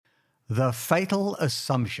The fatal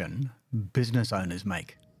assumption business owners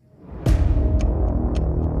make.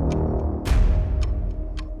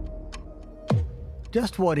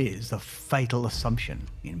 Just what is the fatal assumption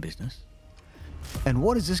in business? And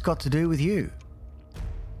what has this got to do with you?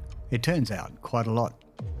 It turns out quite a lot.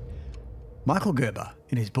 Michael Gerber,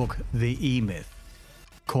 in his book The E-Myth,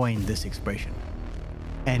 coined this expression.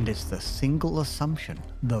 And it's the single assumption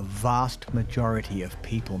the vast majority of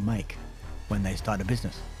people make when they start a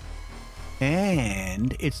business.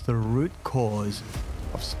 And it's the root cause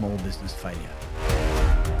of small business failure.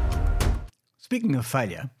 Speaking of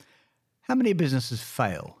failure, how many businesses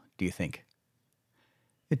fail, do you think?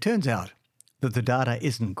 It turns out that the data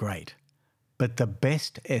isn't great, but the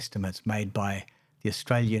best estimates made by the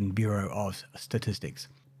Australian Bureau of Statistics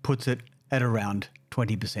puts it at around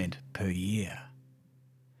 20% per year.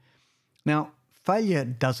 Now, failure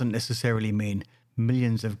doesn't necessarily mean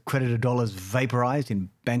millions of creditor dollars vaporized in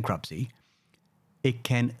bankruptcy. It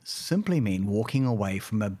can simply mean walking away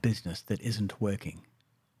from a business that isn't working.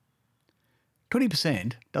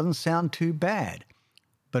 20% doesn't sound too bad,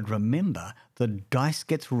 but remember, the dice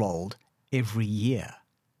gets rolled every year.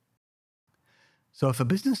 So if a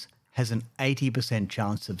business has an 80%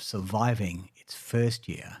 chance of surviving its first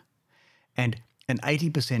year and an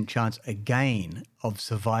 80% chance again of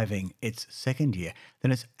surviving its second year,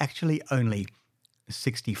 then it's actually only a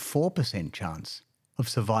 64% chance of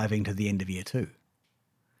surviving to the end of year 2.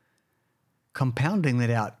 Compounding that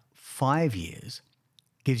out 5 years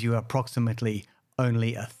gives you approximately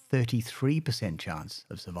only a 33% chance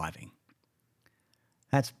of surviving.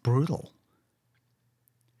 That's brutal.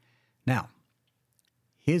 Now,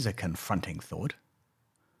 here's a confronting thought.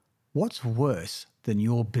 What's worse than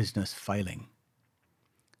your business failing?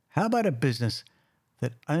 How about a business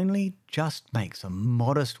that only just makes a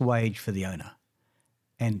modest wage for the owner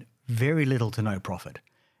and very little to no profit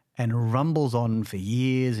and rumbles on for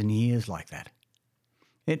years and years like that?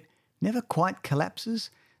 It never quite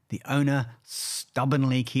collapses. The owner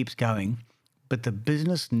stubbornly keeps going, but the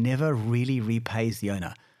business never really repays the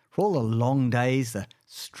owner for all the long days, the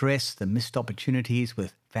stress, the missed opportunities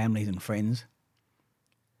with families and friends.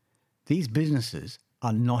 These businesses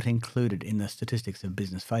are not included in the statistics of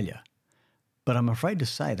business failure, but I'm afraid to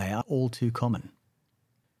say they are all too common.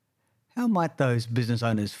 How might those business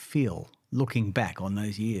owners feel looking back on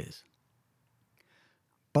those years?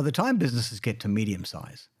 By the time businesses get to medium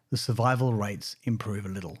size, the survival rates improve a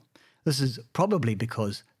little. This is probably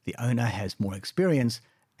because the owner has more experience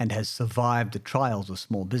and has survived the trials of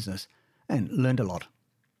small business and learned a lot.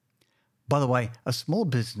 By the way, a small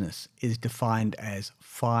business is defined as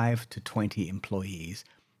 5 to 20 employees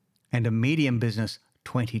and a medium business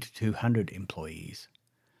 20 to 200 employees.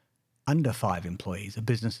 Under 5 employees, a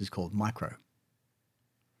business is called micro.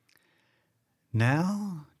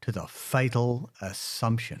 Now to the fatal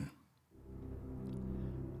assumption.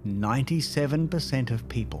 97% of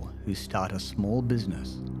people who start a small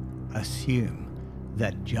business assume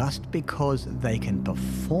that just because they can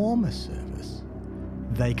perform a service,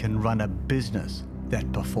 they can run a business that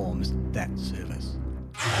performs that service.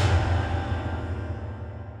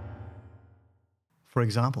 For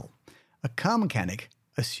example, a car mechanic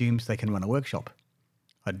assumes they can run a workshop.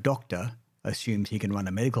 A doctor assumes he can run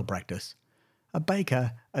a medical practice. A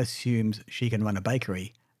baker assumes she can run a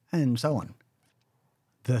bakery, and so on.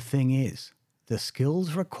 The thing is, the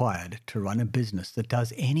skills required to run a business that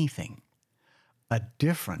does anything are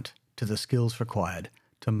different to the skills required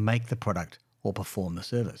to make the product or perform the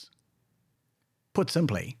service. Put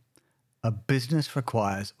simply, a business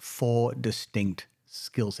requires 4 distinct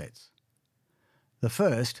skill sets. The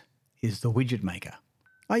first is the widget maker.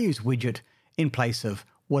 I use widget in place of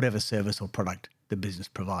whatever service or product the business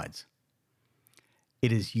provides.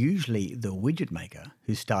 It is usually the widget maker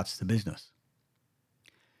who starts the business.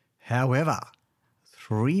 However,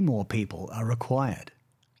 3 more people are required.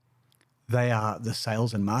 They are the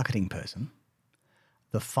sales and marketing person,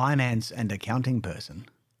 the finance and accounting person,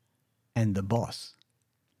 and the boss.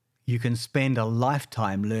 You can spend a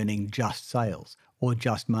lifetime learning just sales, or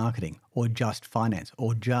just marketing, or just finance,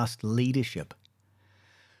 or just leadership.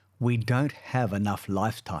 We don't have enough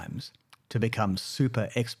lifetimes to become super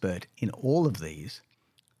expert in all of these,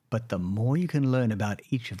 but the more you can learn about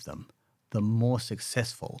each of them, the more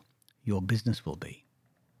successful your business will be.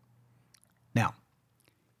 Now,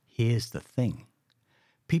 here's the thing.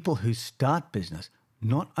 People who start business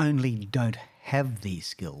not only don't have these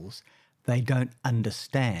skills, they don't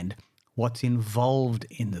understand what's involved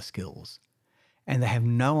in the skills, and they have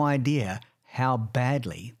no idea how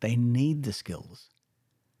badly they need the skills.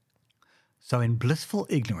 So in blissful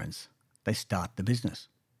ignorance, they start the business.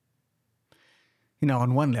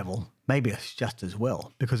 On one level, maybe it's just as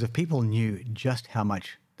well, because if people knew just how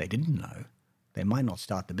much they didn't know, they might not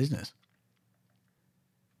start the business.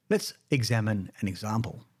 Let's examine an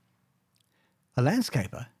example. A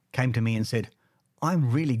landscaper came to me and said,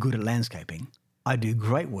 "I'm really good at landscaping. I do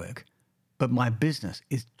great work, but my business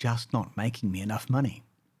is just not making me enough money."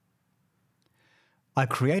 I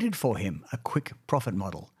created for him a quick profit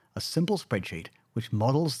model, a simple spreadsheet which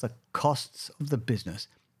models the costs of the business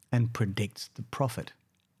and predicts the profit.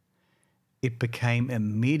 It became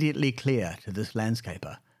immediately clear to this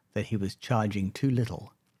landscaper that he was charging too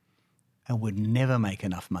little and would never make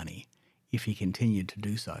enough money if he continued to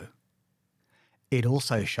do so. It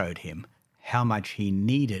also showed him how much he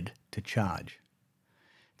needed to charge.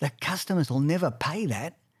 "The customers will never pay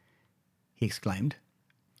that," he exclaimed.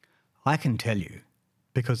 I can tell you,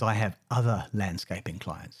 because I have other landscaping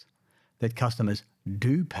clients, that customers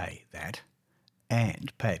do pay that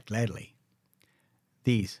and pay it gladly.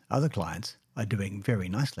 These other clients are doing very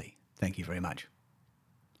nicely, thank you very much.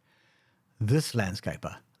 This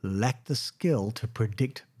landscaper lacked the skill to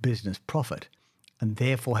predict business profit and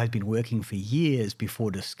therefore has been working for years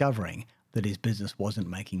before discovering that his business wasn't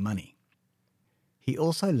making money. He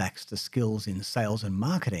also lacks the skills in sales and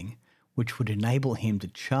marketing which would enable him to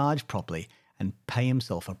charge properly and pay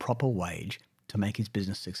himself a proper wage to make his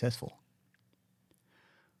business successful.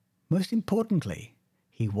 Most importantly,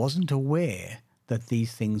 he wasn't aware that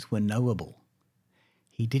these things were knowable.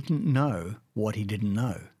 He didn't know what he didn't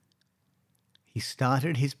know. He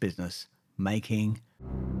started his business making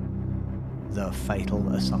the fatal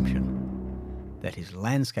assumption that his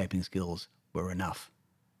landscaping skills were enough.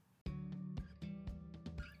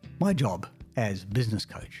 My job as business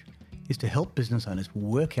coach is to help business owners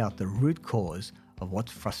work out the root cause of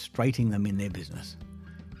what's frustrating them in their business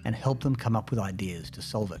and help them come up with ideas to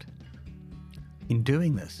solve it. In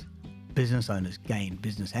doing this, business owners gain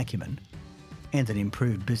business acumen and an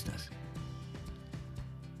improved business.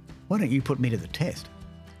 Why don't you put me to the test?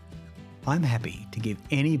 I'm happy to give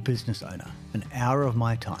any business owner an hour of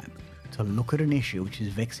my time to look at an issue which is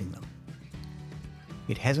vexing them.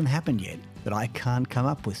 It hasn't happened yet that I can't come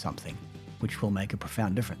up with something which will make a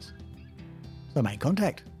profound difference. So make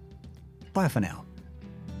contact. Bye for now.